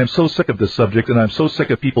because I am so sick of this subject and I'm so sick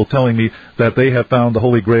of people telling me that they have found the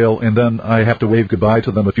Holy Grail and then I have to wave goodbye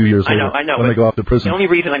to them a few years later when they go off to prison. The only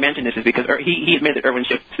reason I mention this is because he admitted that Irwin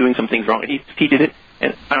Schiff's doing some things wrong. He did it,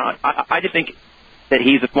 and I just think that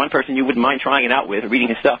he's one person you wouldn't mind trying it out with, reading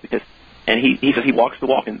his stuff, and he says he walks the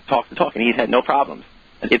walk and talks the talk, and he's had no problems.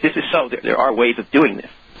 And if this is so, there are ways of doing this.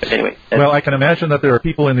 But anyway. Well, I can imagine that there are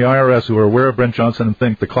people in the IRS who are aware of Brent Johnson and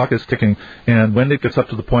think the clock is ticking, and when it gets up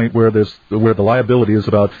to the point where the liability is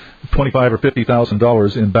about $25,000 or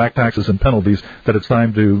 $50,000 in back taxes and penalties, that it's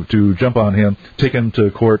time to jump on him, take him to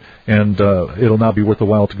court, and it'll not be worth the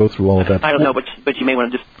while to go through all of that. I don't know, but you may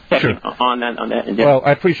want to just check on that. Well,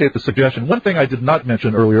 I appreciate the suggestion. One thing I did not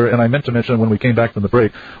mention earlier, and I meant to mention when we came back from the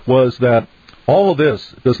break, was that all of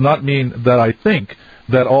this does not mean that I think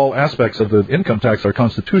that all aspects of the income tax are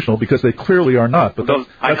constitutional, because they clearly are not. But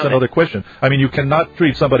that's another question. I mean, you cannot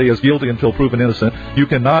treat somebody as guilty until proven innocent. You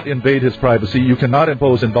cannot invade his privacy. You cannot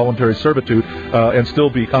impose involuntary servitude and still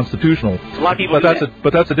be constitutional. A lot of people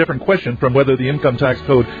but that's a different question from whether the income tax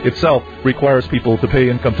code itself requires people to pay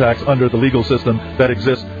income tax under the legal system that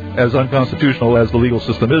exists, as unconstitutional as the legal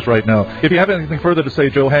system is right now. If you have anything further to say,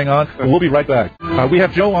 Joe, hang on. We'll be right back. We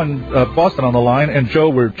have Joe on Boston on the line, and Joe,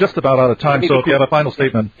 we're just about out of time, so if you have a final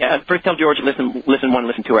statement. Yeah, first tell George, listen one,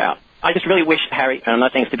 listen two are out. I just really wish, Harry, and I'm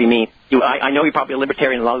not saying this to be mean, I know you're probably a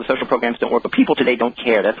libertarian and a lot of the social programs don't work, but people today don't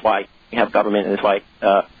care. That's why you have government, and that's why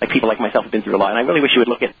people like myself have been through a lot. And I really wish you would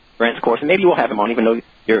look at Brent's course, and maybe we'll have him on, even though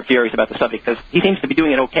you're furious about the subject, because he seems to be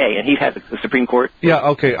doing it okay, and he's had the Supreme Court. Yeah,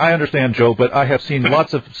 okay, I understand, Joe, but I have seen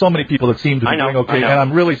so many people that seem to be doing okay, and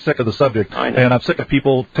I'm really sick of the subject, and I'm sick of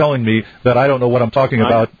people telling me that I don't know what I'm talking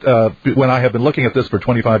about when I have been looking at this for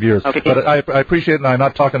 25 years. Okay. But I appreciate it, and I'm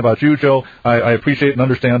not talking about you, Joe. I appreciate and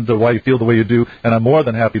understand why you feel the way you do, and I'm more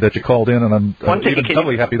than happy that you called in, and I'm even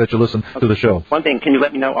doubly happy that you listen to the show. One thing, can you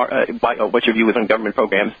let me know what your view is on government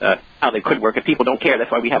programs, how they could work? If people don't care,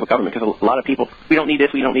 that's why we have a government, because a lot of people, we don't need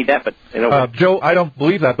this, we don't need that, but Joe, I don't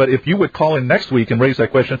believe that, but if you would call in next week and raise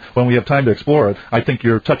that question when we have time to explore it, I think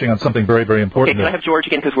you're touching on something very, very important. Okay, can I have George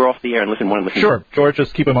again, because we're off the air and listen. Sure. George,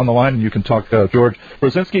 just keep him on the line and you can talk. George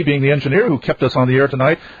Brzezinski being the engineer who kept us on the air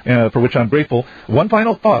tonight, for which I'm grateful. One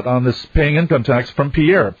final thought on this paying income tax from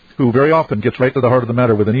Pierre, who very often gets right to the heart of the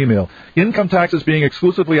matter with an email. Income taxes being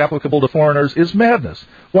exclusively applicable to foreigners is madness.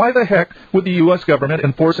 Why the heck would the U.S. government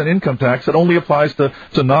enforce an income tax that only applies to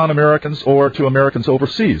non-Americans or to Americans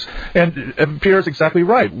overseas? And Pierre's exactly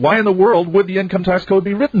right. Why in the world would the income tax code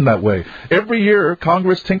be written that way? Every year,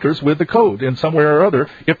 Congress tinkers with the code in some way or other.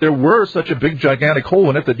 If there were such a big, gigantic hole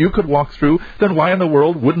in it that you could walk through, then why in the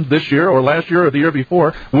world wouldn't this year or last year or the year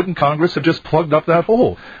before, wouldn't Congress have just plugged up that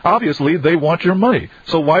hole? Obviously, they want your money.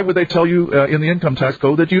 So why would they tell you in the income tax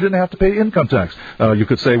code that you didn't have to pay income tax? You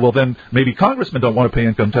could say, well, then maybe congressmen don't want to pay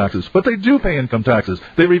income taxes. But they do pay income taxes.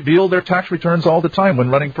 They reveal their tax returns all the time when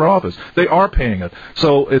running for office. They are paying it.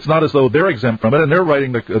 So it's not as though they're exempt from it and they're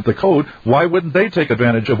writing the code. Why wouldn't they take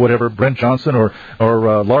advantage of whatever Brent Johnson or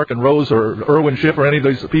Larkin Rose or Irwin Schiff or any of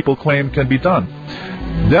these people claim can be done?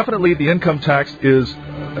 Definitely the income tax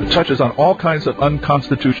touches on all kinds of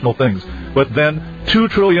unconstitutional things. But then $2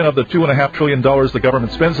 trillion of the $2.5 trillion the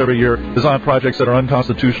government spends every year is on projects that are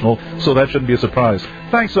unconstitutional, so that shouldn't be a surprise.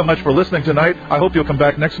 Thanks so much for listening tonight. I hope you'll come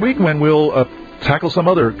back next week when we'll tackle some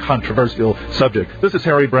other controversial subject. This is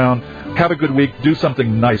Harry Brown. Have a good week. Do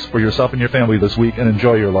something nice for yourself and your family this week and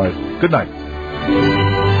enjoy your life. Good night.